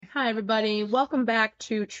Hi, everybody. Welcome back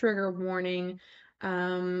to Trigger Warning.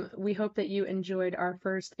 We hope that you enjoyed our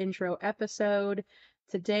first intro episode.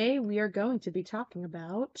 Today, we are going to be talking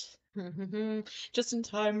about. Just in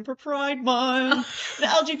time for Pride Month, the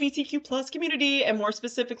LGBTQ plus community, and more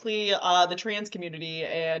specifically, the trans community,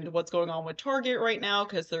 and what's going on with Target right now,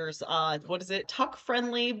 because there's, what is it,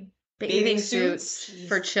 tuck-friendly bathing suits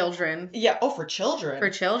for children. Yeah, oh, for children. For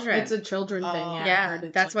children. It's a children thing, yeah. Yeah, I heard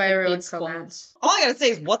it's that's like why everyone's kids' so mad. clothes. All I gotta say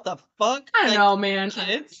is, what the fuck? I don't Like, know, man.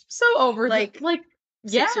 kids? So over Like,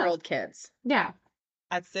 yeah. 6-year-old kids. Yeah.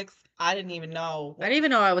 At 6, I didn't even know. I didn't even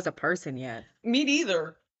know I was a person yet. Me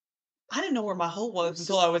neither. I didn't know where my hole was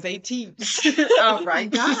until I was 18. Oh, right.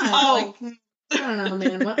 God. Oh, I don't know,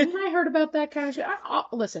 man. When I heard about that kind of shit,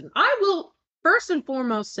 listen, I will first and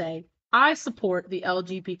foremost say I support the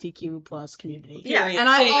LGBTQ plus community. Yeah, And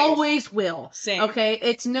I same. always will. Same. Okay?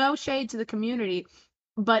 It's no shade to the community,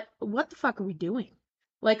 but what the fuck are we doing?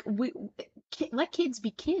 Like, let kids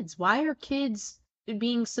be kids. Why are kids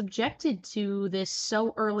being subjected to this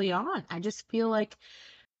so early on? I just feel like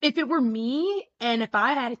if it were me and if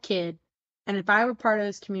I had a kid and if I were part of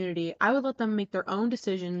this community, I would let them make their own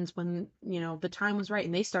decisions when, the time was right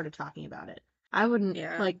and they started talking about it. I wouldn't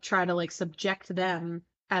try to subject them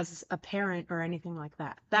as a parent or anything like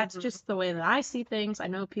that. That's just the way that I see things. I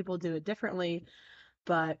know people do it differently,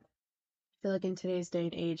 but I feel like in today's day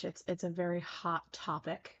and age, it's a very hot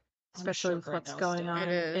topic, especially with what's going on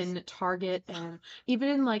in Target and even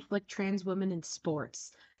in like trans women in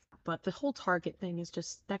sports. But the whole Target thing is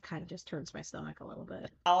that kind of just turns my stomach a little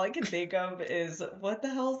bit. All I can think of is, what the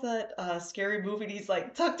hell's that scary movie? And he's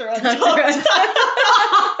like, tucked or Tucked untucked. or untucked.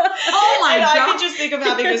 Oh my and God. I could just think of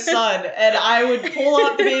having a son, and I would pull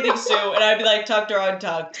out the bathing suit, and I'd be like, tucked or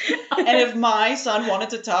untucked. And if my son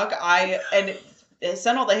wanted to tuck,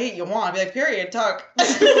 send all the hate you want. I'd be like, period, tuck.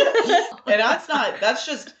 And that's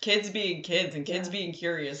just kids being kids and kids being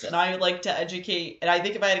curious. And I like to educate. And I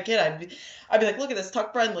think if I had a kid, I'd be like, look at this,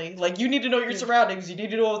 tuck friendly. Like, you need to know your surroundings. You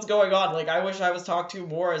need to know what's going on. Like, I wish I was talked to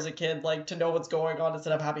more as a kid, like, to know what's going on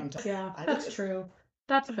instead of having to. Yeah, that's true.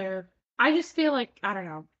 That's fair. I just feel like, I don't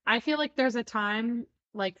know. I feel like there's a time,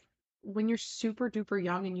 like, when you're super duper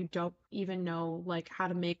young and you don't even know, like, how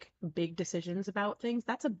to make big decisions about things.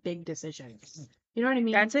 That's a big decision. You know what I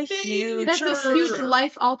mean? That's a huge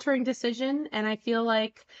life-altering decision, and I feel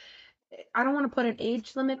like I don't want to put an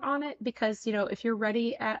age limit on it because, if you're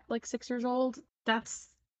ready at like 6 years old, that's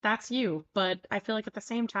you. But I feel like at the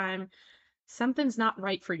same time, something's not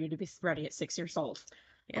right for you to be ready at 6 years old.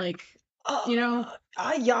 Yeah. Like,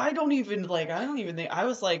 I don't even think I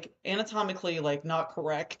was like anatomically like not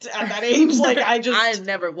correct at that age. Like I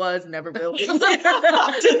never was, never will be.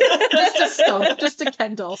 just a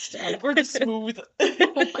Ken doll stump. We're just smooth.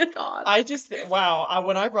 Oh my God.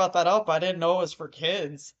 When I brought that up, I didn't know it was for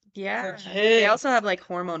kids. Yeah. For kids. They also have like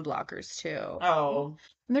hormone blockers too. Oh.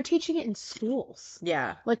 And they're teaching it in schools.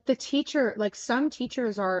 Yeah. Like some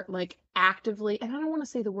teachers are like actively, and I don't want to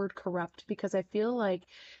say the word corrupt because I feel like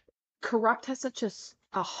corrupt has such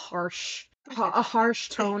a harsh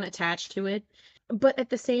tone attached to it. But at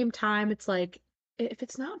the same time, it's like, if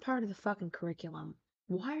it's not part of the fucking curriculum,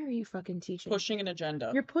 why are you fucking teaching? Pushing an agenda.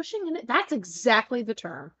 You're pushing that's exactly the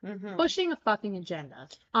term. Mm-hmm. Pushing a fucking agenda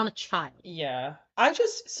on a child. Yeah. I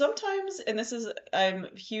just sometimes, and I'm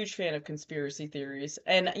a huge fan of conspiracy theories.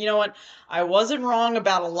 And you know what? I wasn't wrong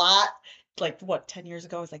about a lot. Like, 10 years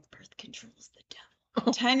ago, I was like, birth control is the devil.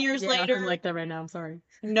 10 years later. I'm like that right now. I'm sorry.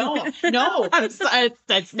 No. I'd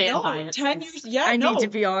stand by it. 10 years. Yeah, I need to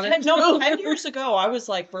be honest. 10 years ago, I was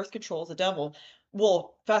like, birth control is the devil.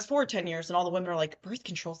 Well, fast forward 10 years, and all the women are like, birth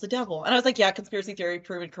control's the devil. And I was like, yeah, conspiracy theory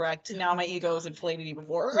proven correct. Now my ego is inflated even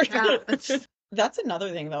more. Yeah. That's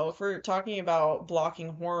another thing, though. If we're talking about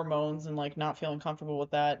blocking hormones and like not feeling comfortable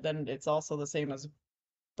with that, then it's also the same as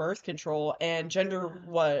birth control. And gender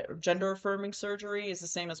affirming surgery is the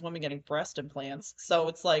same as women getting breast implants. So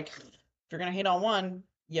it's like, if you're gonna hate on one,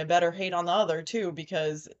 you better hate on the other too,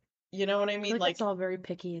 because you know what I mean. Like it's all very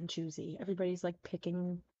picky and choosy. Everybody's like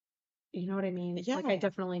picking. You know what I mean? Yeah. Like I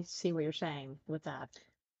definitely see what you're saying with that.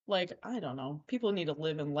 Like, I don't know. People need to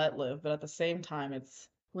live and let live, but at the same time, it's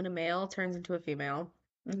when a male turns into a female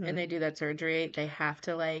and they do that surgery, they have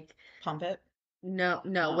to like pump it. No,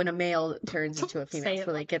 when a male turns into a female,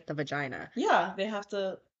 so they get the vagina. Yeah, they have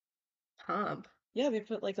to pump. Yeah, they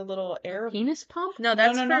put like a little air penis pump? No,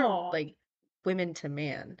 that's for like women to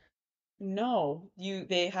man. No,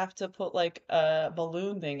 they have to put like a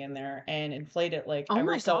balloon thing in there and inflate it like Oh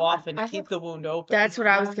every my so God. often to I keep have the wound open. That's what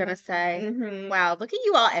I was gonna say. Mm-hmm. Wow, look at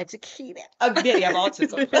you all educated. Yeah, you have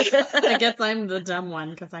autism. I guess I'm the dumb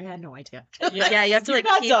one because I had no idea. Yeah, you have to You're like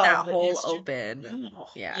not keep that dumb. hole It's just, open.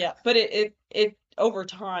 Yeah, yeah, but it over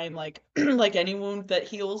time, like like any wound that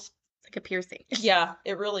heals, it's like a piercing. yeah,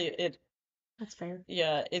 it really it That's fair.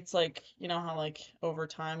 yeah, it's like you know how like over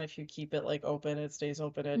time if you keep it like open, it stays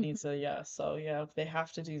open. It Mhm. needs to yeah, so yeah, they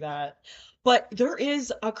have to do that. But there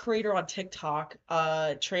is a creator on TikTok,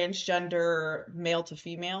 transgender male to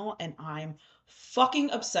female, and I'm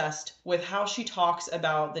fucking obsessed with how she talks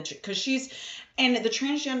about the because she's and the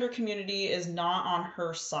transgender community is not on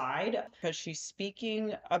her side because she's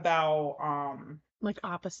speaking about Like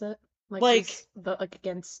opposite. Like like she's the like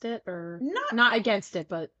against it or not not against it,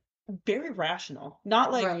 but very rational,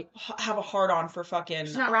 not like right. have a hard on for She's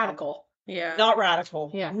fucking not radical. Yeah. not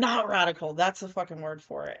radical. Yeah. Not radical. That's the fucking word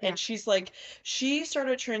for it. Yeah. And she's like, she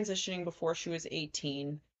started transitioning before she was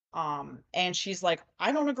 18. And she's like,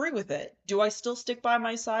 I don't agree with it. Do I still stick by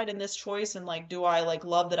my side in this choice? And like, do I like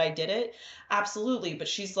love that I did it? Absolutely. But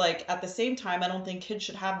she's like, at the same time, I don't think kids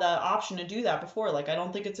should have the option to do that before. Like, I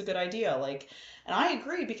don't think it's a good idea. Like, and I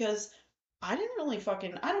agree because I didn't really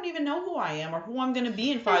fucking, I don't even know who I am or who I'm going to be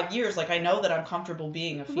in And 5 years. Like, I know that I'm comfortable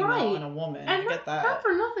being a female and right. a woman. And I get not that.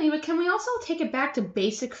 for nothing, but can we also take it back to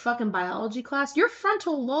basic fucking biology class? Your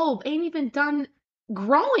frontal lobe ain't even done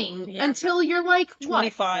growing Yeah. until you're like what?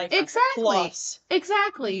 25 Exactly. plus.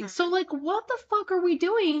 Exactly. Mhm. So like what the fuck are we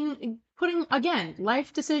doing putting again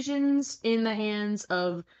life decisions in the hands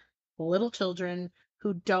of little children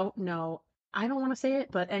who don't know, I don't want to say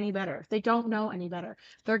it, but any better. They don't know any better.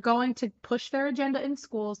 They're going to push their agenda in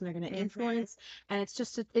schools and they're going to Mhm. influence, and it's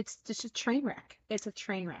just a train wreck. It's a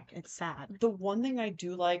train wreck. It's sad. The one thing I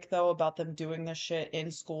do like though about them doing this shit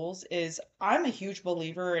in schools is I'm a huge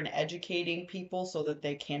believer in educating people so that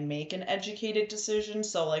they can make an educated decision.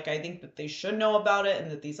 So like I think that they should know about it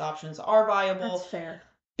and that these options are That's viable fair.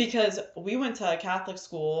 because we went to a Catholic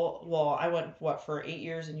school. Well, I went what for 8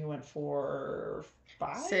 years and you went for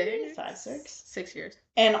five, six. 6 years.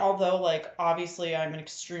 And although, like, obviously I'm an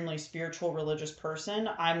extremely spiritual, religious person,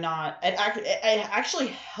 I'm not, it actually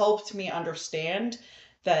helped me understand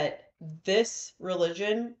that this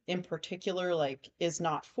religion in particular, like, is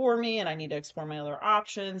not for me and I need to explore my other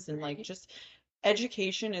options. And, like, Right. just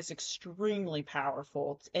education is extremely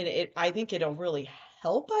powerful. And I think it'll really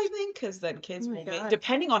help, I think, because then Oh kids my will make, God.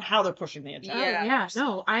 depending on how they're pushing the agenda, Oh Yeah. of yeah, course.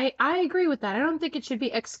 no, I agree with that. I don't think it should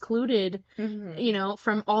be excluded, Mhm.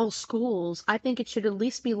 from all schools. I think it should at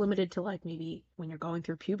least be limited to like maybe when you're going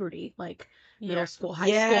through puberty, like middle Yeah. school, high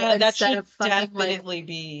school, Yeah, that instead should of fucking like definitely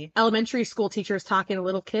be. elementary school teachers talking to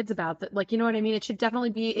little kids about that. Like, you know what I mean? It should definitely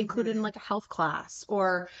be included in Mhm. like a health class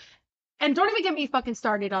or, and don't even get me fucking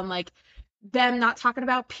started on like them not talking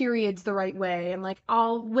about periods the right way and like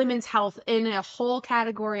all women's health in a whole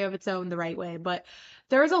category of its own the right way. But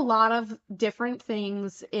there's a lot of different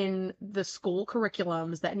things in the school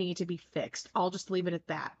curriculums that need to be fixed. I'll just leave it at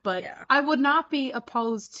that. But Yeah. I would not be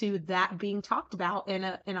opposed to that being talked about in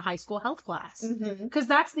a high school health class. Mhm. Because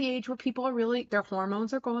that's the age where people are really, their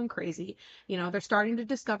hormones are going crazy. They're starting to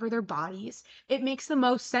discover their bodies. It makes the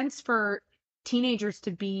most sense for teenagers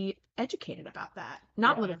to be educated about that,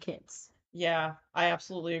 not Yeah. little kids. Yeah, I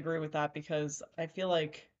absolutely agree with that because I feel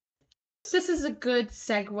like This is a good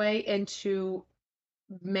segue into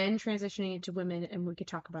men transitioning into women, and we could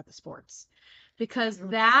talk about the sports because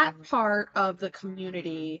that part of the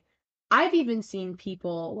community, I've even seen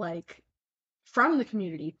people like from the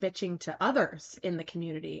community bitching to others in the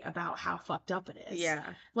community about how fucked up it is. Yeah.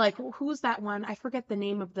 Like, who's that one? I forget the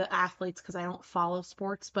name of the athletes because I don't follow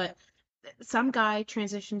sports, but some guy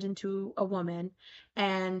transitioned into a woman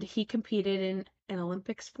and he competed in an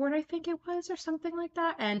Olympic sport, I think it was, or something like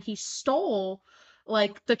that. And he stole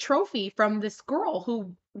like the trophy from this girl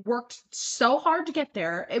who worked so hard to get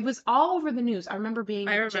there. It was all over the news. I remember being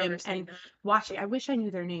I at the remember gym seeing and that. watching. I wish I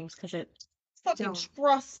knew their names because it fucking don't.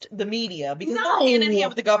 trust the media because they're hand in hand No.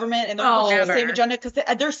 with the government and they're pushing the Oh. same Never. agenda because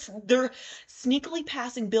they're sneakily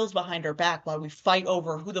passing bills behind our back while we fight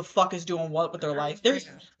over who the fuck is doing what with their life. There's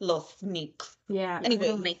Yeah. little sneaks. Yeah,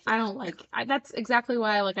 Anyway, I don't like. That's exactly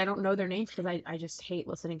why I don't know their names because I just hate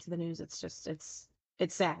listening to the news. It's just it's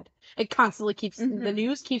sad. It constantly keeps the Mhm.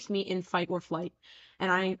 news keeps me in fight or flight,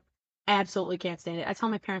 and I absolutely can't stand it. I tell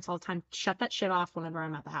my parents all the time, shut that shit off whenever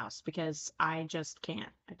I'm at the house because I just can't.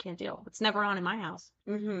 I can't deal. It's never on in my house.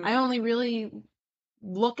 Mhm. I only really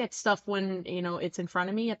look at stuff when it's in front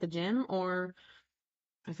of me at the gym or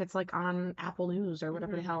If it's like on Apple News or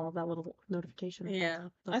whatever the Mhm. hell that little notification is. Yeah.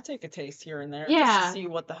 I take a taste here and there just to Yeah, see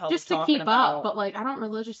what the hell just they're to talking keep up, about. but like I don't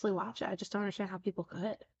religiously watch it. I just don't understand how people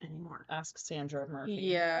could anymore. Ask Sandra Murphy.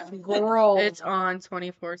 Yeah. Girl. It's on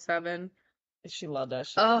 24/7. She loved that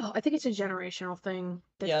shit. Oh, I think it's a generational thing.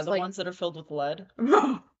 That's Yeah, just the like ones that are filled with lead.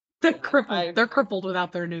 they're crippled. I They're crippled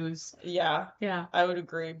without their news. Yeah, Yeah. I would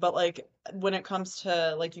agree. But like when it comes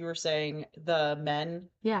to like you were saying, the men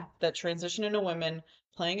Yeah. that transition into women,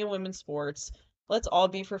 playing in women's sports, let's all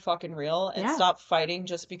be for fucking real and Yeah. stop fighting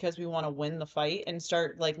just because we want to win the fight and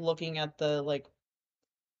start like looking at the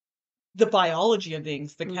biology of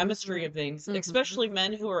things, the chemistry Mhm. of things, Mhm. especially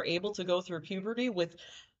men who are able to go through puberty with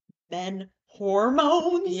men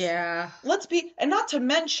hormones. Yeah. And not to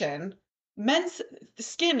mention, men's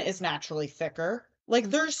skin is naturally thicker. Like,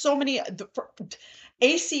 Mhm. there's so many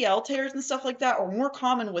ACL tears and stuff like that are more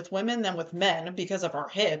common with women than with men because of our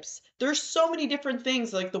hips. There's so many different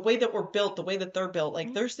things, like the way that we're built, the way that they're built. Like,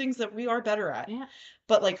 Yeah. there's things that we are better at. Yeah.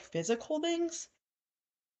 But, like, physical things,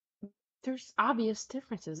 There's obvious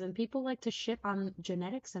differences, and people like to shit on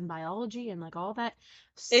genetics and biology and like all that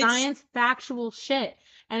it's science factual shit.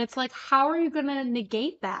 And it's like, how are you gonna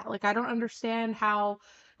negate that? Like, I don't understand how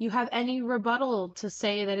you have any rebuttal to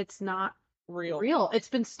say that it's not real. real. It's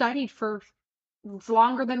been studied for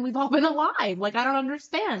longer than we've all been alive. Like, I don't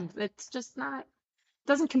understand. It's just not,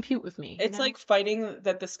 doesn't compute with me, you It's know? like fighting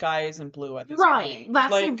that the sky isn't blue at this Right. point.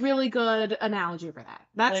 That's a Like, really good analogy for that.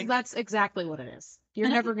 That's like, that's exactly what it is. You're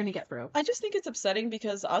and never gonna get through. I just think it's upsetting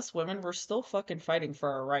because us women, we're still fucking fighting for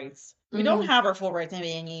our rights. We don't Mm. have our full rights. I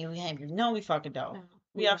mean, no, we fucking don't. No,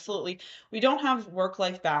 We we don't. absolutely, we don't have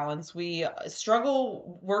work-life balance. We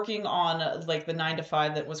struggle working on like the 9 to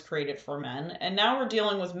 5 that was created for men. And now we're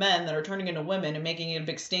dealing with men that are turning into women and making it a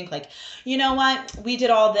big stink. Like, you know what? We did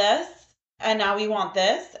all this and now we want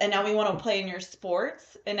this and now we want to play in your sports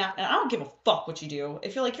and I don't give a fuck what you do.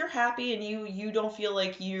 If you're like you're happy and you don't feel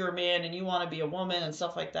like you're a man and you want to be a woman and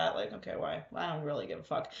stuff like that, like okay, why? I don't really give a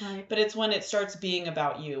fuck. Right. But it's when it starts being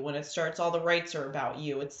about you, when it starts all the rights are about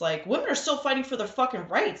you. It's like women are still fighting for their fucking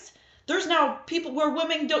rights. There's now people where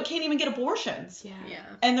women can't even get abortions. Yeah. Yeah.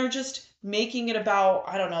 And they're just making it about,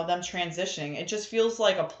 I don't know, them transitioning. It just feels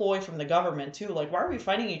like a ploy from the government too. Like, why are we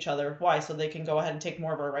fighting each other? Why? So they can go ahead and take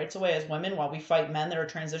more of our rights away as women while we fight men that are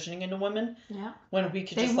transitioning into women? Yeah. When we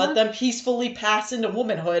could They just let want- them peacefully pass into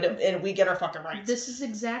womanhood and we get our fucking rights. This is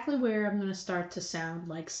exactly where I'm going to start to sound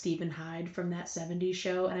like Stephen Hyde from that 70s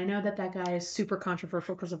show. And I know that that guy is super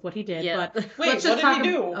controversial because of what he did. Yeah. But Wait, let's what just did he talk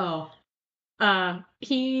do?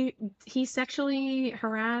 he sexually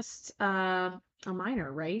harassed a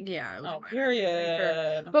minor, right? Yeah. It was Oh, minor.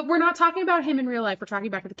 period. But we're not talking about him in real life. We're talking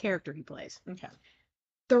about the character he plays. Okay.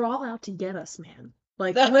 They're all out to get us, man.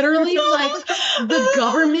 Like literally, like the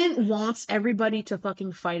government wants everybody to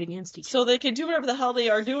fucking fight against each other. So they can do whatever the hell they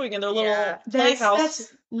are doing in their little Yeah. playhouse.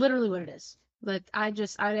 That's literally what it is. Like I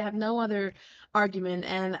have no other argument,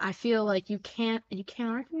 and I feel like you can't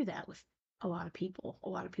argue that with a lot of people. A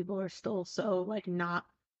lot of people are still so like not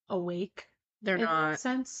awake They're in that not.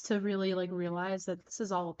 sense to really like realize that this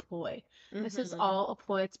is all a ploy. This is Mhm. all a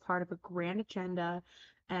ploy. It's part of a grand agenda.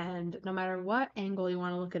 And no matter what angle you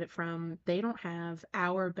want to look at it from, they don't have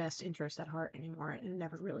our best interest at heart anymore. And it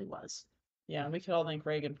never really was. Yeah, we could all thank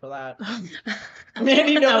Reagan for that. Man,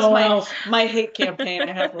 he knows LOL. my hate campaign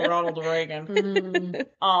I have for Ronald Reagan.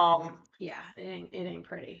 Yeah, it ain't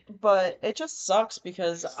pretty. But it just sucks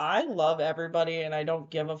because I love everybody and I don't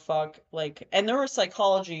give a fuck. Like, and there was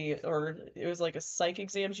psychology or it was like a psych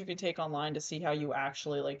exams you could take online to see how you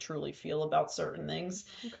actually like truly feel about certain things,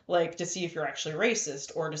 like to see if you're actually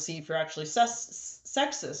racist or to see if you're actually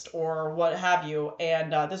sexist or what have you.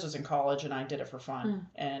 And this was in college and I did it for fun.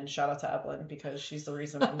 And shout out to Evelyn because she's the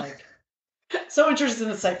reason I'm like so interested in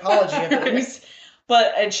the psychology of things.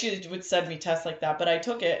 And she would send me tests like that. But I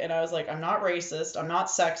took it and I was like, I'm not racist, I'm not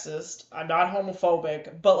sexist, I'm not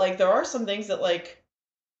homophobic. But like there are some things that like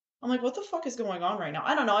I'm like, what the fuck is going on right now?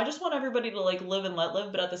 I don't know. I just want everybody to like live and let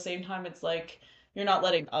live, but at the same time it's like you're not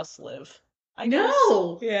letting us live. I guess.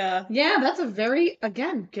 No. Yeah. Yeah, that's a very,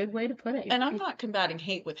 again, good way to put it. And I'm not combating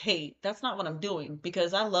hate with hate. That's not what I'm doing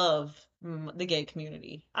because I love the gay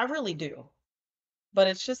community. I really do. But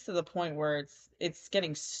it's just to the point where it's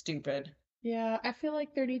getting stupid. Yeah, I feel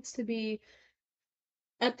like there needs to be,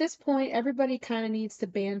 at this point, everybody kind of needs to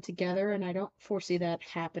band together, and I don't foresee that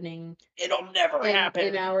happening It'll never happen.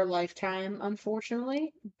 in our lifetime,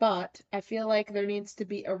 unfortunately. But I feel like there needs to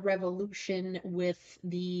be a revolution with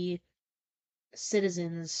the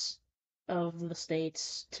citizens of the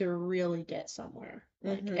states to really get somewhere.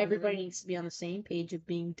 Like everybody needs to be on the same page of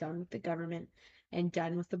being done with the government and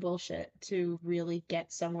done with the bullshit to really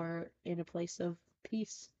get somewhere in a place of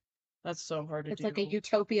peace. That's so hard to It's do. like a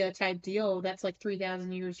utopia type deal. That's like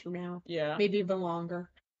 3,000 years from now. Yeah. Maybe even longer.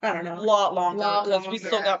 I don't A know. lot longer. Lot Because we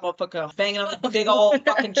still longer. got motherfucker banging on the big old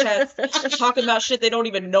fucking chest, talking about shit they don't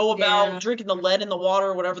even know about, Yeah. drinking the lead in the water,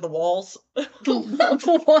 or whatever the walls.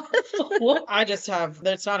 What? I just have,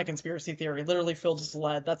 that's not a conspiracy theory, literally filled with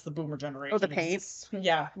lead. That's the boomer generation. Oh, the paints.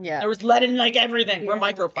 Yeah. Yeah. There was lead in like everything. We're Yeah.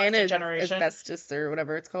 And microplastic generation. asbestos or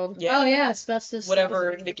whatever it's called. Yeah. Oh yeah, asbestos.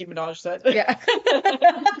 Whatever Nicki Minaj said. Yeah.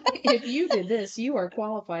 If you did this, you are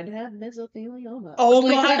qualified to have mesothelioma. Oh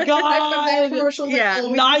Like, my that God. commercial that Yeah.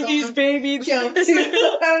 always is 90s on. baby. Yo,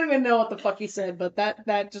 I don't even know what the fuck he said, but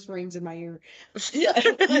that just rings in my ear. Yeah.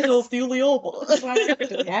 Mesothelioma.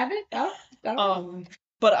 Do we have it? I don't know.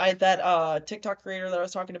 But that TikTok creator that I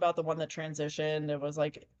was talking about, the one that transitioned, it was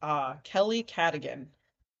like Kelly Cadigan.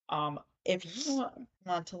 If you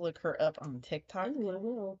want to look her up on TikTok, Ooh, I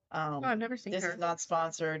will. Oh, I've never seen this her. is not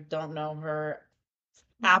sponsored, don't know her.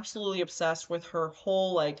 Absolutely obsessed with her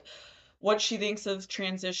whole like what she thinks of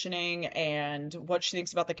transitioning and what she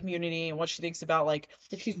thinks about the community and what she thinks about like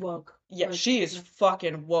Like she's woke. yeah, Like, she is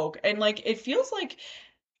fucking woke. And like it feels like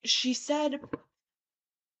she said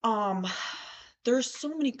um there's so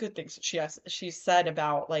many good things that she said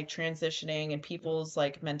about like transitioning and people's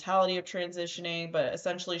like mentality of transitioning, but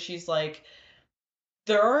essentially she's like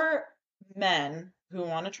there are men who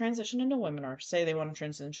want to transition into women or say they want to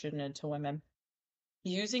transition into women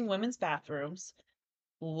using women's bathrooms,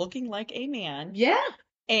 looking like a man, Yeah.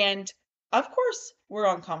 and of course we're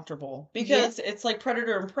uncomfortable because it's like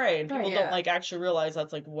predator and prey and Right, people yeah. don't like actually realize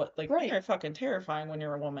that's like what like Right. they're fucking terrifying when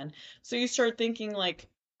you're a woman. So you start thinking like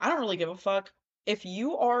I don't really give a fuck if you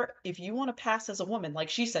want to pass as a woman, like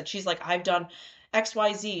she said, she's like I've done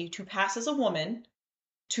XYZ to pass as a woman,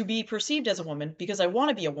 to be perceived as a woman because I want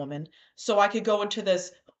to be a woman so I could go into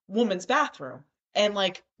this woman's bathroom and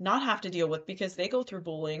like not have to deal with because they go through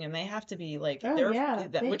bullying and they have to be like Oh they're yeah,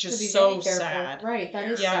 that they which have to is be so very careful. sad. Right,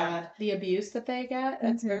 that is Yeah. sad. The abuse that they get,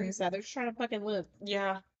 that's very Mhm. sad. They're just trying to fucking live.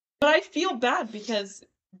 Yeah. But I feel bad because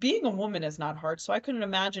being a woman is not hard. So I couldn't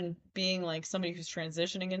imagine being like somebody who's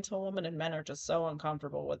transitioning into a woman and men are just so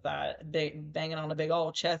uncomfortable with that. They banging on a big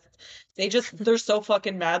old chest. They're so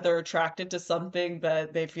fucking mad they're attracted to something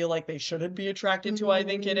that they feel like they shouldn't be attracted to, I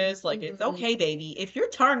think it is. Like it's okay, baby. If you're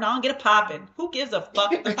turned on, get a poppin'. Who gives a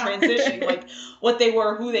fuck if they're transitioning? Like what they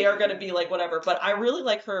were, who they are gonna be, like whatever. But I really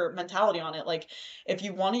like her mentality on it. Like if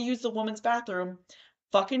you want to use the woman's bathroom,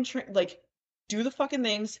 fucking like do the fucking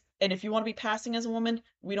things. And if you want to be passing as a woman,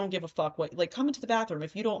 we don't give a fuck what, like, come into the bathroom.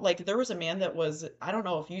 If you don't, like, there was a man that was, I don't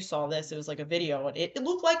know if you saw this, it was like a video, and it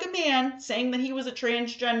looked like a man saying that he was a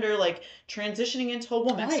transgender, like, transitioning into a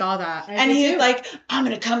woman. I saw that. And he's like, I'm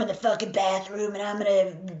gonna come in the fucking bathroom and I'm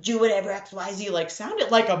gonna do whatever XYZ. Like,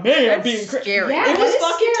 sounded like a man That's being scary. Yeah, It was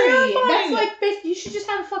fucking scary. terrifying. That's like you should just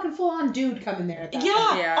have a fucking full on dude come in there. At that Yeah,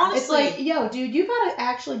 point. Yeah. honestly. It's like, yo, dude, you gotta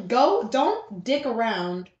actually go. Don't dick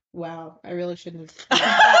around. Wow, I really shouldn't have.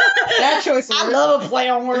 That choice of I words. love a play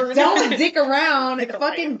on words. Don't dick around. Dick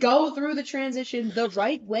Fucking around. go through the transition the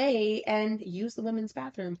right way and use the women's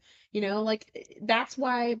bathroom. You know, like that's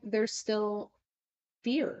why there's still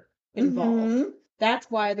fear involved. Mhm. That's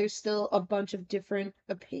why there's still a bunch of different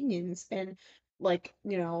opinions and like,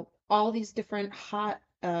 you know, all these different hot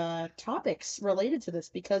topics related to this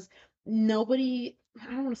because nobody, I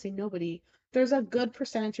don't want to say nobody, there's a good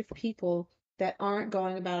percentage of people that aren't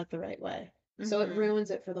going about it the right way. So it Mhm.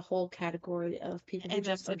 ruins it for the whole category of people who And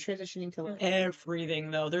just are that's transitioning to life.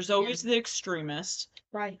 everything though. There's always the extremist.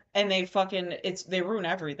 Right. And they ruin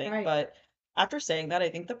everything. Right. But after saying that, I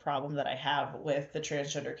think the problem that I have with the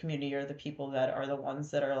transgender community are the people that are the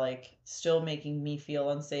ones that are like still making me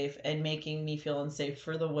feel unsafe and making me feel unsafe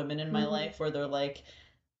for the women in my Mhm. life where they're like,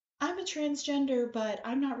 I'm a transgender, but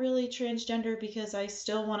I'm not really transgender because I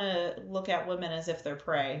still want to look at women as if they're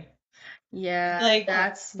prey. Yeah, Like,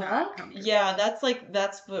 that's not fuck? comfortable. Yeah, that's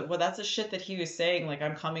the shit that he was saying. Like,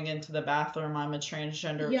 I'm coming into the bathroom, I'm a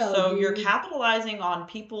transgender. Yo, So you're dude. capitalizing on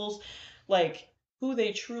people's, like, who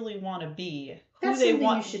they truly want to be, who That's they something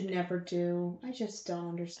want. you should never do. I just don't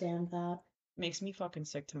understand that. Makes me fucking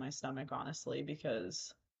sick to my stomach, honestly,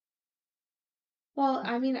 because. Well,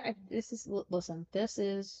 I mean, listen, this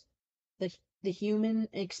is the human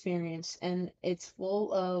experience, and it's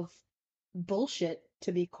full of bullshit,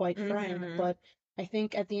 to be quite frank. Mhm. But I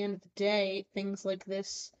think at the end of the day, things like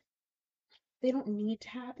this, they don't need to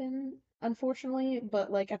happen, unfortunately.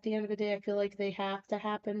 But like at the end of the day, I feel like they have to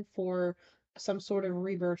happen for some sort of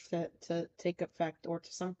rebirth to take effect, or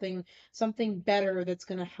to something better that's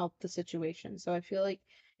going to help the situation. So I feel like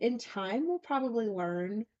in time we'll probably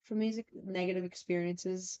learn from these negative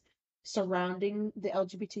experiences surrounding the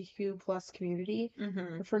LGBTQ plus community.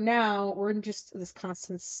 Mm-hmm. But for now, we're in just this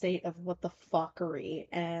constant state of what the fuckery,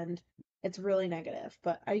 and it's really negative.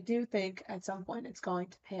 But I do think at some point it's going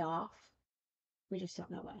to pay off. We just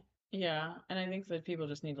don't know when. Yeah, and I think that people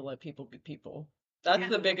just need to let people be people. That's Yeah.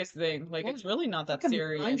 the biggest thing. Like, Yeah. it's really not that Fucking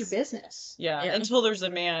mind your serious. business. Yeah, Yeah. until there's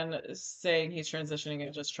a man saying he's transitioning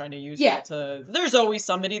and just trying to use Yeah. it to. There's always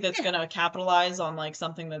somebody that's Yeah. gonna capitalize on like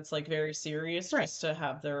something that's like very serious Right. just to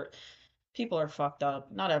have their. People are fucked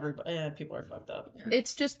up. Not everybody. People are fucked up.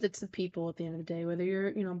 It's the people at the end of the day, whether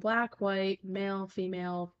you're, black, white, male,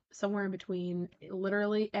 female, somewhere in between.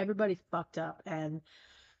 Literally, everybody's fucked up, and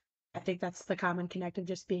I think that's the common connect of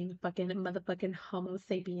just being a fucking motherfucking Homo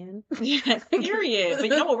sapien. Yeah, period. But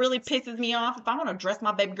you know what really pisses me off? If I want to dress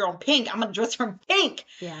my baby girl in pink, I'm gonna dress her in pink.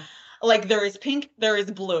 Yeah. Like, there is pink, there is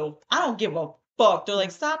blue. I don't give a fuck. They're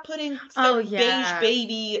like, stop putting Oh, beige yeah.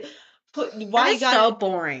 baby. Why That you is got so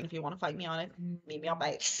boring. If you want to fight me on it, meet me on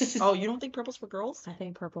bite. Oh, you don't think purple's for girls? I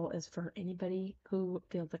think purple is for anybody who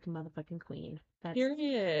feels like a motherfucking queen.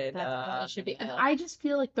 Period. That's how it should be. And I just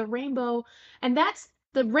feel like the rainbow, and that's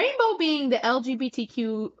the rainbow being the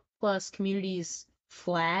LGBTQ plus community's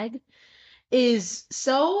flag, is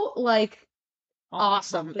so like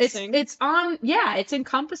awesome. Encompassing. It's on, yeah, it's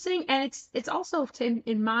encompassing, and it's also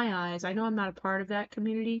in my eyes. I know I'm not a part of that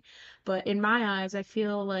community, but in my eyes, I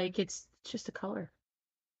feel like it's just a color.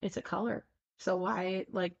 It's a color. So why,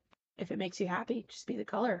 like, if it makes you happy, just be the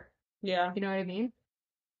color. Yeah. You know what I mean?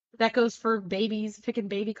 That goes for babies, picking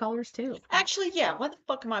baby colors too. Actually, yeah. Why the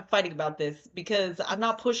fuck am I fighting about this? Because I'm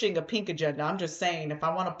not pushing a pink agenda. I'm just saying if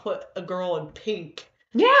I want to put a girl in pink,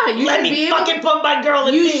 Yeah, you let should me be able, fucking put my girl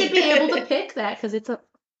in you pink. should be able to pick that because it's a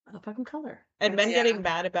fucking color. And men Yeah. getting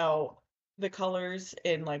mad about the colors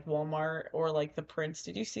in like Walmart or like the prints.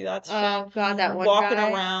 Did you see that shit? Oh god, that one Walking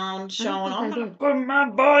guy. around showing, think I'm I not did. putting my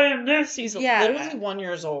boy in this. He's Yeah. literally 1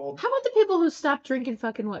 year old. How about the people who stopped drinking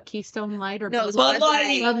fucking what, Keystone Light or No, Bud Bud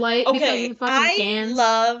Light. Bud Light because Okay, of the fucking I cans?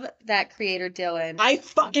 love that creator Dylan. I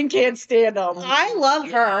fucking can't stand him. I love her.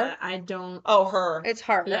 Yeah, I don't. Oh, her. It's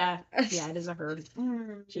her. Yeah, it is a herd.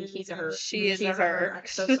 He's a herd. She is She's a her. I'm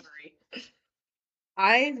so sorry.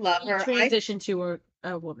 I love her. Transition to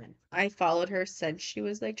a woman. I followed her since she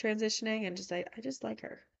was like transitioning, and I just like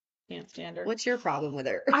her. Can't stand her. What's your problem with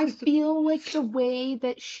her? I feel like the way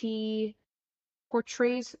that she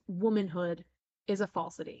portrays womanhood is a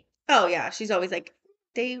falsity. Oh yeah, she's always like,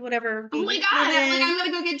 they whatever. Oh my be god, I'm women."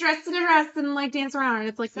 gonna go get dressed in a dress and like dance around. And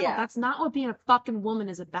it's like, no, Yeah. that's not what being a fucking woman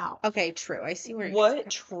is about. Okay, true. I see where you're What coming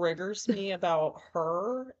triggers me about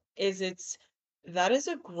her is that is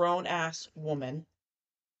a grown ass woman.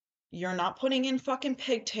 You're not putting in fucking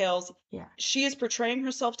pigtails. Yeah. She is portraying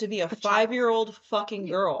herself to be a A child. 5-year-old fucking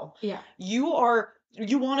girl. Yeah. You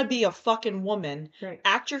want to be a fucking woman. Right.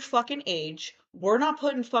 Act your fucking age. We're not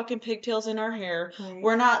putting fucking pigtails in our hair. Right.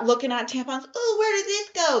 We're not looking at tampons. Oh, where did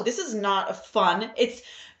this go? This is not fun.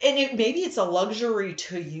 Maybe it's a luxury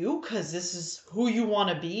to you because this is who you want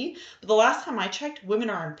to be. But the last time I checked, women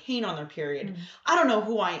are in pain on their period. Mm. I don't know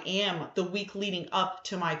who I am the week leading up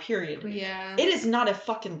to my period. Yeah. It is not a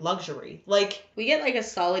fucking luxury. Like, We get like a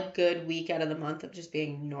solid good week out of the month of just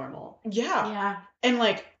being normal. yeah. Yeah. And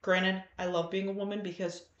like, granted, I love being a woman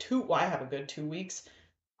because I have a good 2 weeks.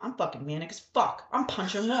 I'm fucking manic as fuck. I'm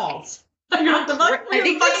punching walls. You're the fucking I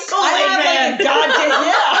think fucking that's Kool-Aid I have man. like a goddamn,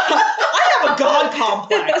 yeah. I have a god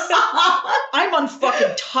complex. I'm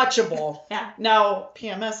unfucking touchable. Yeah. Now,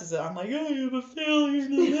 PMS is it. I'm like, I have a failure.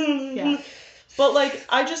 Yeah. But like,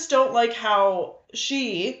 I just don't like how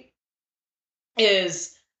she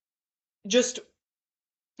is just,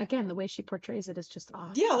 Again, the way she portrays it is just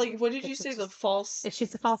off. yeah, like, what did you It's say? just- The false. It's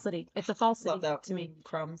just a falsity. It's a falsity Love that to me.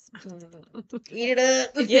 crumbs. Eat it up.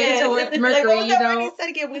 Yeah, so it's Mercury, like, what was you that word know? you said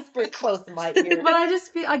again? Whisper it close to my ear. But I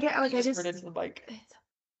just feel again, like I just. Whispered into the mic. It's-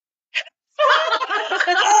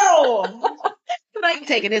 Oh! I'm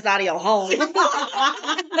taking this audio home. Fuck.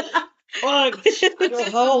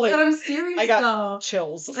 But I'm serious I got though.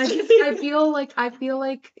 chills. I feel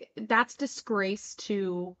like that's disgrace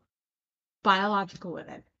to biological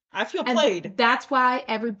women. I feel And played. that's why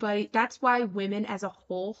women as a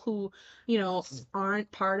whole who,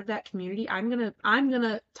 aren't part of that community, I'm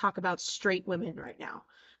gonna talk about straight women right now.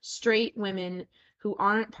 Straight women who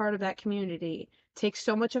aren't part of that community take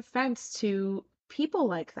so much offense to people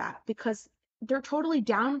like that because they're totally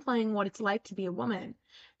downplaying what it's like to be a woman.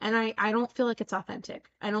 And I don't feel like it's authentic.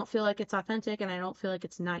 I don't feel like it's authentic and I don't feel like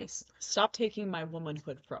it's nice. Stop taking my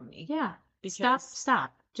womanhood from me. Yeah.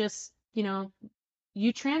 Stop. Just,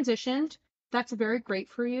 you transitioned. That's very great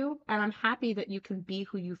for you. And I'm happy that you can be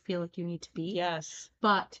who you feel like you need to be. Yes.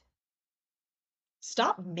 But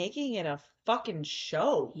stop making it a fucking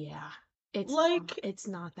show. yeah, it's Like, it's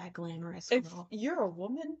not that glamorous, if girl. you're a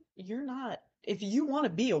woman, you're not. If you want to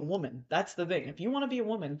be a woman, that's the thing. If you want to be a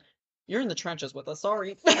woman, you're in the trenches with us.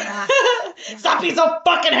 Sorry. Yeah. Stop being so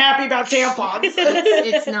fucking happy about tampons.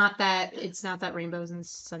 It's not that rainbows and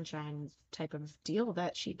sunshine type of deal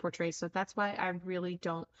that she portrays. So that's why I really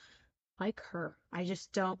don't like her. I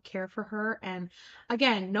just don't care for her. And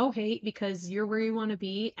again, no hate, because you're where you want to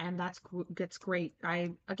be, and that's great.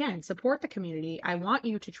 I again support the community. I want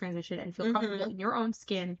you to transition and feel comfortable in your own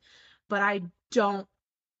skin, but I don't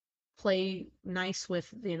play nice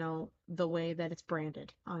with, the way that it's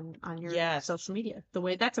branded on your Yes. social media. The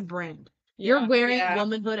way that's a brand. Yeah. You're wearing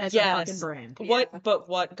womanhood as a Yes. fucking brand.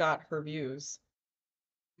 What got her views?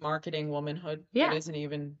 Marketing womanhood. Yeah. It isn't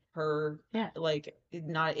even her. Yeah. Like,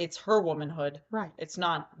 it's her womanhood. Right. It's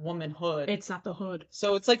not womanhood. It's not the hood.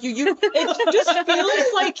 So it's like it just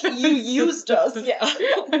feels like you used us. Yeah.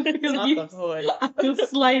 It's not the hood. I feel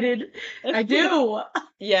slighted. I do.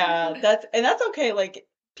 Yeah, that's okay. Like,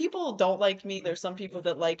 people don't like me. There's some people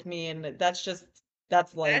that like me, and that's just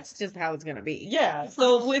how it's gonna be. yeah.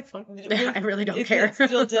 So with I really don't is care. it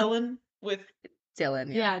still Dylan with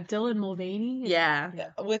Dylan. Yeah, Dylan Mulvaney. Yeah.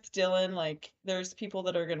 with Dylan, like, there's people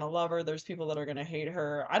that are gonna love her, there's people that are gonna hate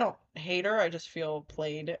her. I don't hate her, I just feel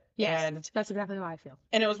played. Yes, And that's exactly how I feel.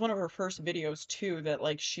 it was one of her first videos too that,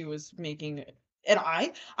 like, she was making. And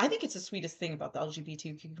I think it's the sweetest thing about the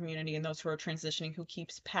LGBTQ community and those who are transitioning who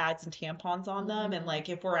keeps pads and tampons on them. And, like,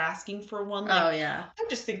 if we're asking for one, like, Oh yeah. I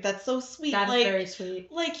just think that's so sweet. That's like, very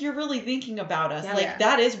sweet. like, you're really thinking about us. Yeah, like, yeah.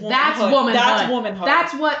 that is womanhood. That's womanhood. That's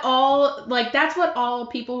womanhood. That's what all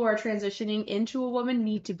people who are transitioning into a woman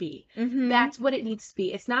need to be. Mm-hmm. That's what it needs to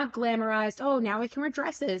be. It's not glamorized. Oh, now I can wear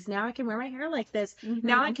dresses. Now I can wear my hair like this.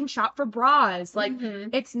 Now I can shop for bras. Like,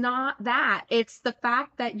 it's not that. It's the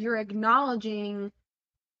fact that you're acknowledging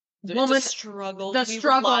the struggle. the We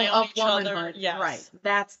struggle rely on of each other. womanhood. Yes. Right.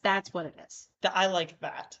 That's what it is. I like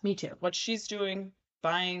that. Me too. What she's doing,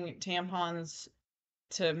 buying tampons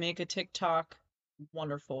to make a TikTok,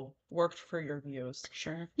 wonderful. Worked for your views.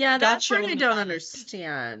 Sure. Yeah, that's Gotcha. what I don't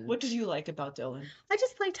understand. What did you like about Dylan? I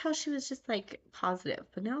just liked how she was just like positive.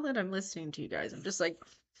 But now that I'm listening to you guys, I'm just like,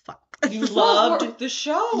 fuck. You loved the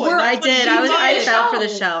show. I did. I fell for the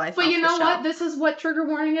show. But you know what? This is what trigger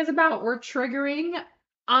warning is about. We're triggering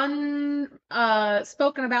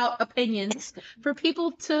spoken about opinions for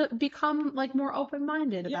people to become, like, more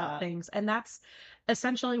open-minded about things, and that's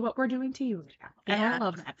essentially what we're doing to you now. And I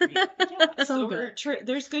love that for you. Yeah, So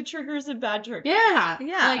there's good triggers and bad triggers. Yeah.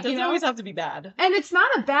 Yeah. Like, It doesn't always have to be bad. and it's not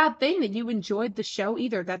a bad thing that you enjoyed the show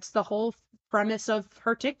either. That's the whole premise of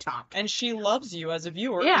her TikTok. And she loves you as a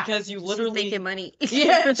viewer because you She's literally making money.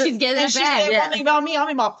 Yeah, she's getting and it she back. said one thing about me, I'm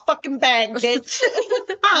in my fucking bag, bitch.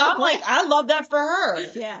 I'm like, I love that for her.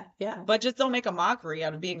 Yeah. But just don't make a mockery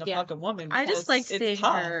out of being a fucking woman. I just like it's seeing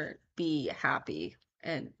tough. her be happy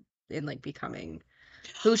and in like becoming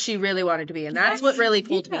who she really wanted to be, and that's what really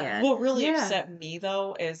pulled me in. What really upset me,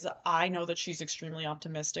 though, is I know that she's extremely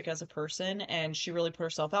optimistic as a person, and she really put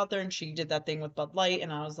herself out there, and she did that thing with Bud Light,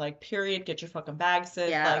 and I was like, period, get your fucking bag, sis.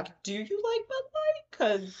 Yeah. Like, do you like Bud Light?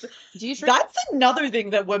 Because Do you that's another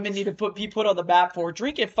thing that women need to be put on the map for.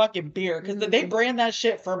 Drinking fucking beer, because they brand that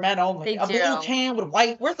shit for men only. They a do. blue can with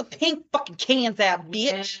white. Where's the pink fucking cans at,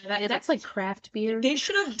 bitch? That's like craft beer. They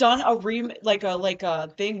should have done a like a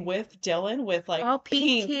thing with Dylan with, like,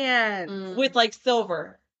 pink can. with, like,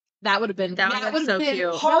 silver. That would have been That would've been so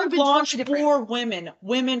cute. Hard launch for women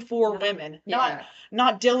for women,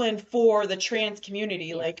 not Dylan for the trans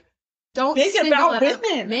community. Like, don't make it single about it out.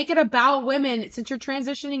 women. Make it about women. Since you're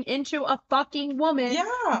transitioning into a fucking woman,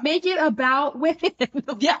 make it about women.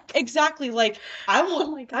 Yeah, exactly. Like, I will,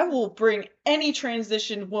 Oh my God. I will bring any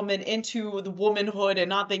transition woman into the womanhood and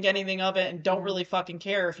not think anything of it, and don't really fucking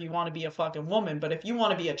care if you want to be a fucking woman. But if you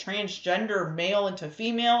want to be a transgender male into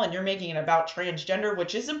female, and you're making it about transgender,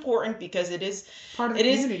 which is important because it is part of the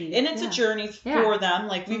community, and it's a journey for them.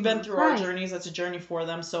 Like, we've been through our journeys. That's a journey for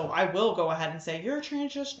them. So I will go ahead and say, you're a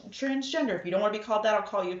transgender. If you don't want to be called that, I'll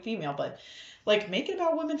call you a female. But, like, make it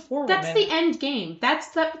about women for women. That's the end game.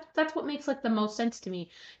 That's what makes, like, the most sense to me.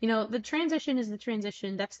 The transition is the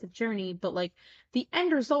transition. That's the journey. But, like, the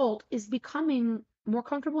end result is becoming more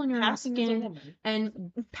comfortable in your own skin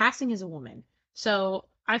and passing as a woman. So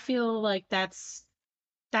I feel like that's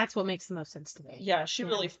That's what makes the most sense to me. Yeah, she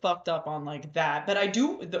really fucked up on like that. But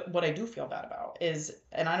what I do feel bad about is,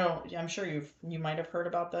 and I'm sure you might have heard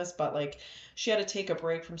about this, but like she had to take a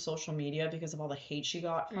break from social media because of all the hate she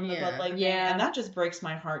got from the Bud Light thing, Yeah. and that just breaks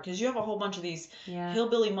my heart because you have a whole bunch of these Yeah.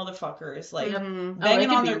 hillbilly motherfuckers like Mhm. banging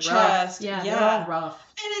can on be their rough. chest, Yeah, they're all rough.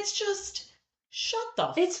 and it's just shut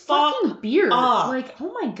the It's fuck fucking beer. up. Like,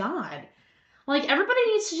 oh my god. Like, everybody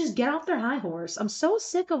needs to just get off their high horse. I'm so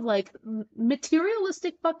sick of, like,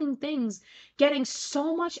 materialistic fucking things getting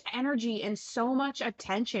so much energy and so much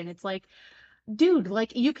attention. It's like, dude,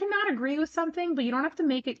 like, you cannot agree with something, but you don't have to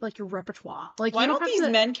make it, like, your repertoire. Like, Why you don't don't have these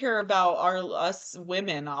to... men care about us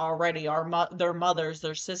women already, their mothers,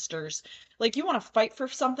 their sisters? Like, you want to fight for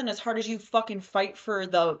something as hard as you fucking fight for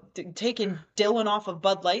taking Dylan off of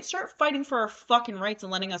Bud Light? Start fighting for our fucking rights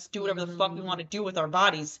and letting us do whatever the fuck we want to do with our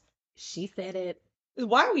bodies. She said it.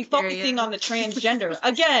 Why are we focusing on the transgender?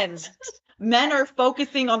 Again, men are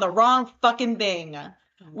focusing on the wrong fucking thing.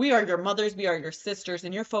 We are your mothers, we are your sisters,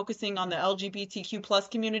 and you're focusing on the LGBTQ plus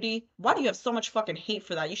community. Why do you have so much fucking hate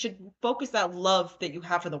for that? You should focus that love that you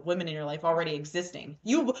have for the women in your life already existing.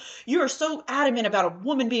 You are so adamant about a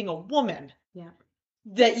woman being a woman. Yeah.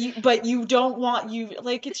 But you don't want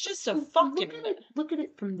like it's just a fucking Look at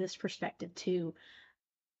it from this perspective too.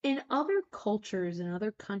 In other cultures and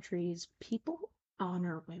other countries, people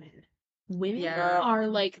honor women. Women Yeah. are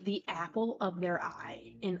like the apple of their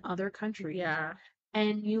eye in other countries. Yeah.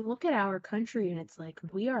 And you look at our country and it's like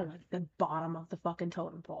we are like the bottom of the fucking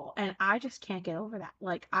totem pole. And I just can't get over that.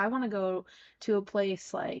 Like I want to go to a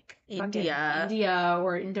place like fucking India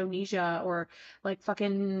or Indonesia or like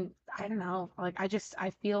fucking I don't know. Like I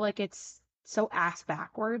feel like it's so ass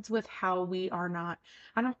backwards with how we are not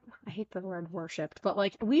I hate the word worshipped, but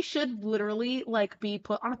like we should literally like be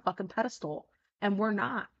put on a fucking pedestal and we're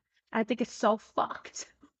not. I think it's so fucked.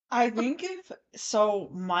 I think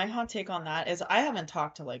my hot take on that is I haven't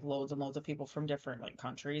talked to like loads and loads of people from different like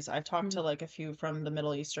countries. I've talked to like a few from the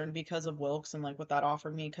Middle Eastern because of Wilkes and like what that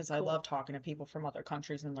offered me because I love talking to people from other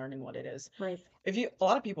countries and learning what it is. Right. A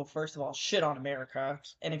lot of people first of all shit on America,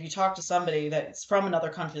 and if you talk to somebody that's from another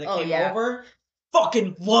country that came over,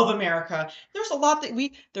 fucking love America. There's a lot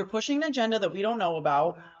they're pushing an agenda that we don't know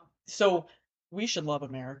about. Wow. So we should love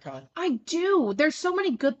America. I do. There's so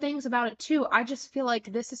many good things about it too. I just feel like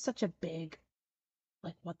this is such a big,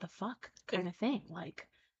 like, what the fuck kind of thing. Like,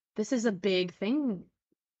 this is a big thing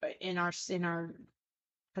in our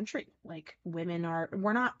country. Like,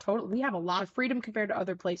 we're not total. We have a lot of freedom compared to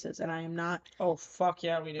other places, and I am not. Oh fuck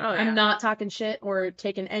yeah, we do. I'm not talking shit or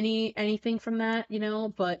taking anything from that,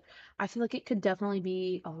 but I feel like it could definitely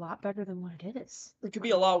be a lot better than what it is. It could be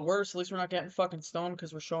a lot worse. At least we're not getting fucking stoned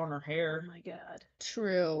because we're showing our hair. Oh my god.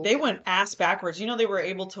 True. They went ass backwards. They were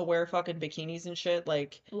able to wear fucking bikinis and shit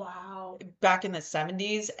like wow back in the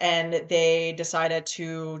 70s, and they decided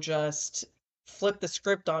to just flip the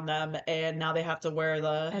script on them, and now they have to wear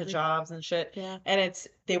the hijabs and shit. Yeah. And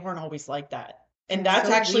they weren't always like that. And that's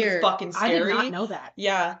so actually weird. fucking scary. I did not know that.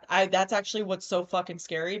 Yeah, that's actually what's so fucking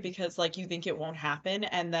scary because like you think it won't happen,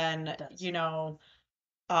 and then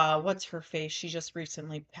what's her face? She just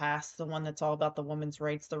recently passed. The one that's all about the women's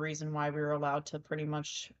rights. The reason why we were allowed to pretty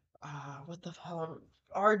much what the hell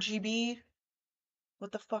RGB.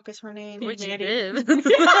 What the fuck is her name? Which live? The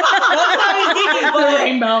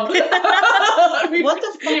rainbow. What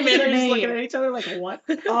the fuck is her name? Looking at each other like what?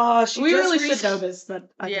 We really should know this, but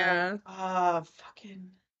yeah. Fucking.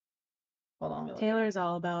 Hold on. Taylor is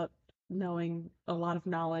all about knowing a lot of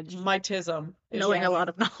knowledge. My tism. Knowing a lot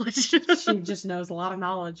of knowledge. She just knows a lot of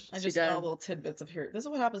knowledge. I just know little tidbits of here. This is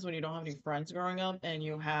what happens when you don't have any friends growing up and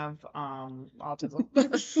you have autism.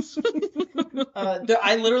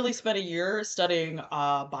 I literally spent a year studying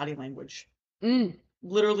body language.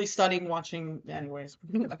 Literally studying, watching. Anyways,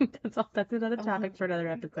 that's another topic for another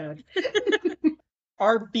episode.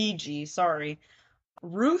 RBG. Sorry,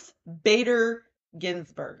 Ruth Bader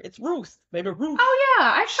Ginsburg. It's Ruth. Maybe Ruth. Oh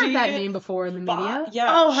yeah, I've heard that name before in the media. Yeah.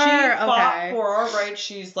 Oh, her. She fought Okay. for our rights.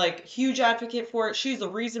 She's like huge advocate for it. She's the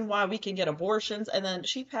reason why we can get abortions. And then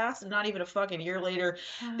she passed, and not even a fucking year later,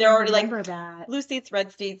 they're already like, that. blue states,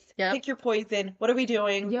 red states. Yep. Pick your poison. What are we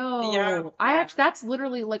doing? Yo, Yeah. that's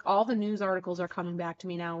literally like all the news articles are coming back to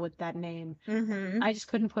me now with that name. Mm-hmm. I just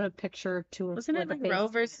couldn't put a picture to it. Wasn't it like Roe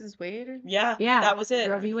versus Wade? Yeah. Yeah, That was it.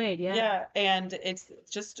 Roe v. Wade. Yeah. Yeah. And it's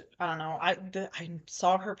just, I don't know. I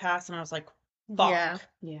saw her pass, and I was like, fuck.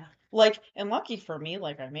 Yeah. Like, and lucky for me,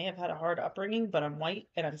 like, I may have had a hard upbringing, but I'm white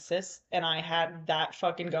and I'm cis, and I had that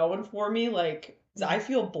fucking going for me. Like, I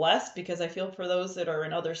feel blessed because I feel for those that are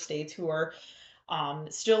in other states who are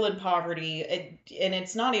still in poverty. And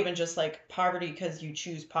it's not even just like poverty because you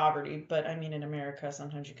choose poverty, but I mean, in America,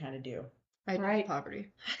 sometimes you kind of do. I choose Right. poverty.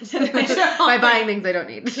 By buying things I don't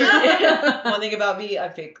need. One thing about me,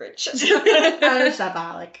 I'm fake rich.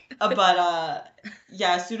 Shopaholic. But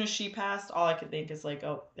yeah, as soon as she passed, all I could think is like,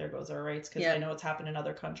 oh, there goes our rights, because Yeah. I know it's happened in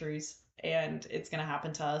other countries, and it's gonna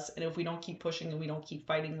happen to us. And if we don't keep pushing and we don't keep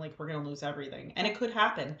fighting, like, we're gonna lose everything. And it could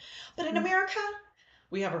happen. But in America,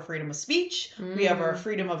 we have our freedom of speech. We have our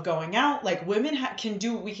freedom of going out. Like, women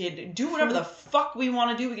we could do whatever the fuck we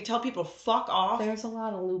want to do. We could tell people to fuck off. There's a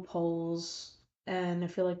lot of loopholes, and I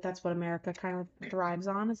feel like that's what America kind of thrives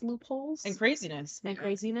on, is loopholes And craziness. and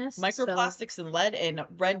craziness. Microplastics and lead and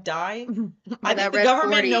red dye. So. I think that the red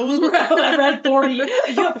government 40. knows what That red 40.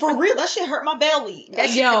 Yeah, for real, that shit hurt my belly. That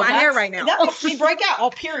shit Yo, in my hair that's- right now. That makes me break out. Oh,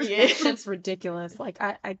 period. It's ridiculous. Like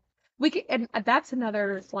we could, and that's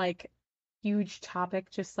another like huge topic,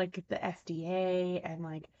 just like the FDA and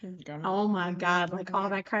like, oh my God, like all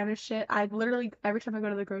that kind of shit. I literally, every time I go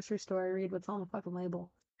to the grocery store, I read what's on the fucking label.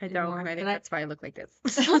 I don't, and I think that's why I look like this.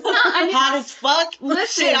 Hot as fuck.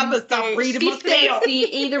 Listen, Shit, I'm gonna stop reading my mail. See,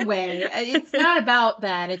 either way, it's not about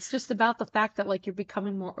that. It's just about the fact that like you're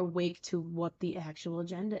becoming more awake to what the actual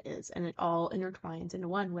agenda is, and it all intertwines into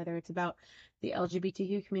one. Whether it's about the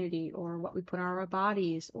LGBTQ community, or what we put on our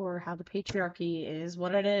bodies, or how the patriarchy is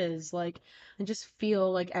what it is, like, I just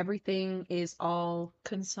feel like everything is all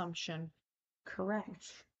Consumption.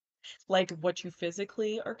 correct. Like what you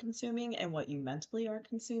physically are consuming and what you mentally are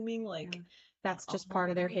consuming. Like, Yeah. That's just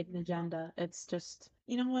part of their hidden agenda. It's just,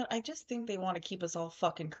 you know what? I just think they want to keep us all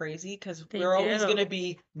fucking crazy because They we're always do. gonna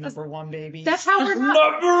be number one, baby. that's how we're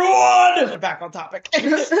not. number one. Back on topic.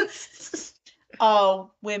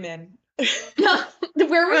 Oh, women.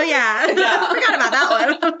 Where were Oh yeah, I forgot about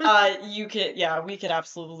that one. We could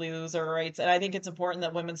absolutely lose our rights. And I think it's important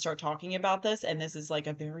that women start talking about this. And this is like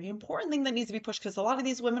a very important thing that needs to be pushed, because a lot of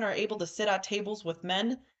these women are able to sit at tables with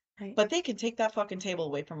men, Right. but they can take that fucking table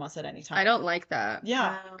away from us at any time. I don't like that.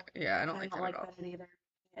 Yeah. Wow. Yeah, I don't I like don't that like at all. that either.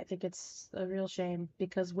 I think it's a real shame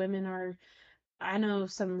because women are, I know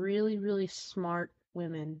some really, really smart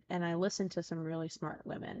women, and I listen to some really smart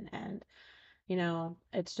women, and, you know,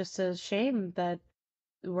 it's just a shame that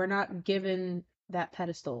we're not given that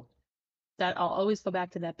pedestal. That I'll always go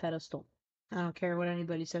back to that pedestal. I don't care what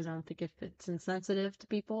anybody says. I don't think if it's insensitive to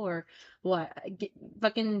people or what.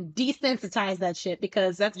 Fucking desensitize that shit,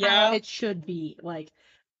 because that's Yeah. how it should be. Like,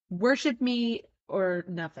 worship me or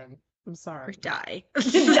nothing. I'm Or sorry. die.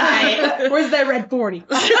 Die. Where's that red 40?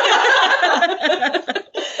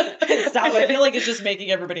 Stop. I feel like it's just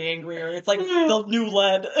making everybody angrier. It's like the new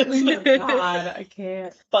lead. Oh my God, I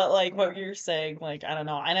can't. But like what you're saying, like, I don't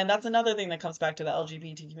know. And then that's another thing that comes back to the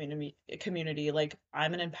LGBT community. Like,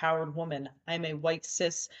 I'm an empowered woman. I'm a white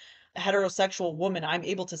cis heterosexual woman. I'm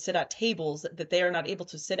able to sit at tables that they are not able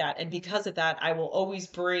to sit at. And because of that, I will always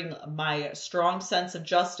bring my strong sense of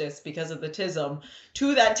justice, because of the tism,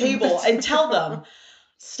 to that table and tell them,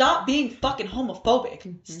 stop being fucking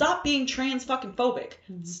homophobic. Stop being trans fucking phobic.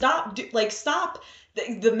 Stop.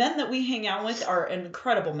 The men that we hang out with are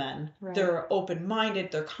incredible men. Right. They're open-minded.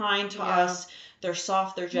 They're kind to Yeah. us. They're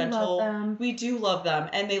soft. They're We love gentle. them. We do love them.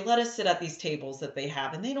 And they let us sit at these tables that they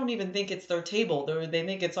have. And they don't even think it's their table. They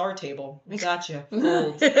think it's our table. Gotcha.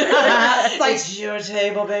 Fooled. It's like, It's your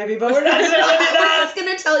table, baby, but we're not telling you that.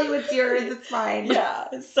 gonna tell you it's yours. It's fine.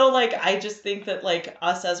 Yeah. So, like, I just think that, like,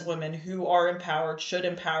 us as women who are empowered should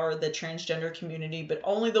empower the transgender community, but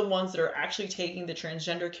only the ones that are actually taking the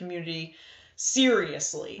transgender community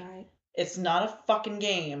seriously. Right. It's not a fucking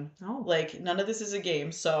game. No. Like, none of this is a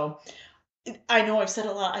game. So, I know I've said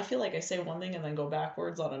a lot. I feel like I say one thing and then go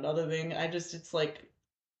backwards on another thing. It's like,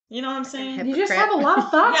 you know what I'm saying? You just have a lot of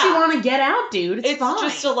thoughts you Yeah. want to get out, dude. It's fine.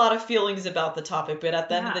 Just a lot of feelings about the topic, but at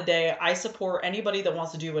the end of Yeah. the day, I support anybody that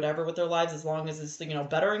wants to do whatever with their lives, as long as it's,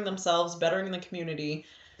 bettering themselves, bettering the community.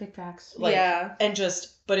 Big facts. Like, Yeah. and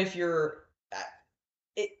but if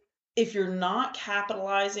you're not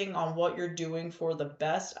capitalizing on what you're doing for the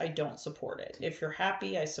best, I don't support it. If you're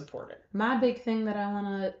happy, I support it. My big thing that I want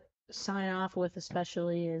to sign off with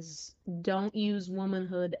especially is don't use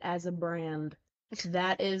womanhood as a brand.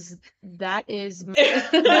 That is no,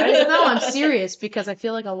 I'm serious, because I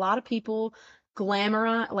feel like a lot of people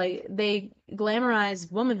glamorize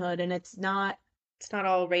womanhood, and it's not It's not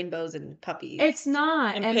all rainbows and puppies. It's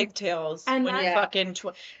not. And pigtails. and when that- you Yeah. fucking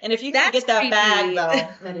and if you can That's get that bag creepy.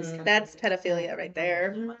 though. That is kinda That's creepy. pedophilia right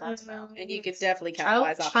there. What that's about. And you could definitely Child,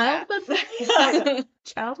 capitalize off that. childhood,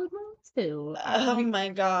 childhood molds too. Oh my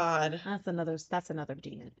god. That's another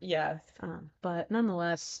demon. Yes. But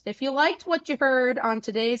nonetheless, if you liked what you heard on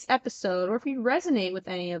today's episode, or if you resonate with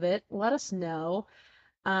any of it, let us know.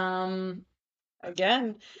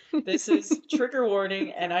 Again, this is trigger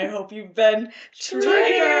warning, and I hope you've been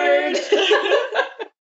Triggered. triggered.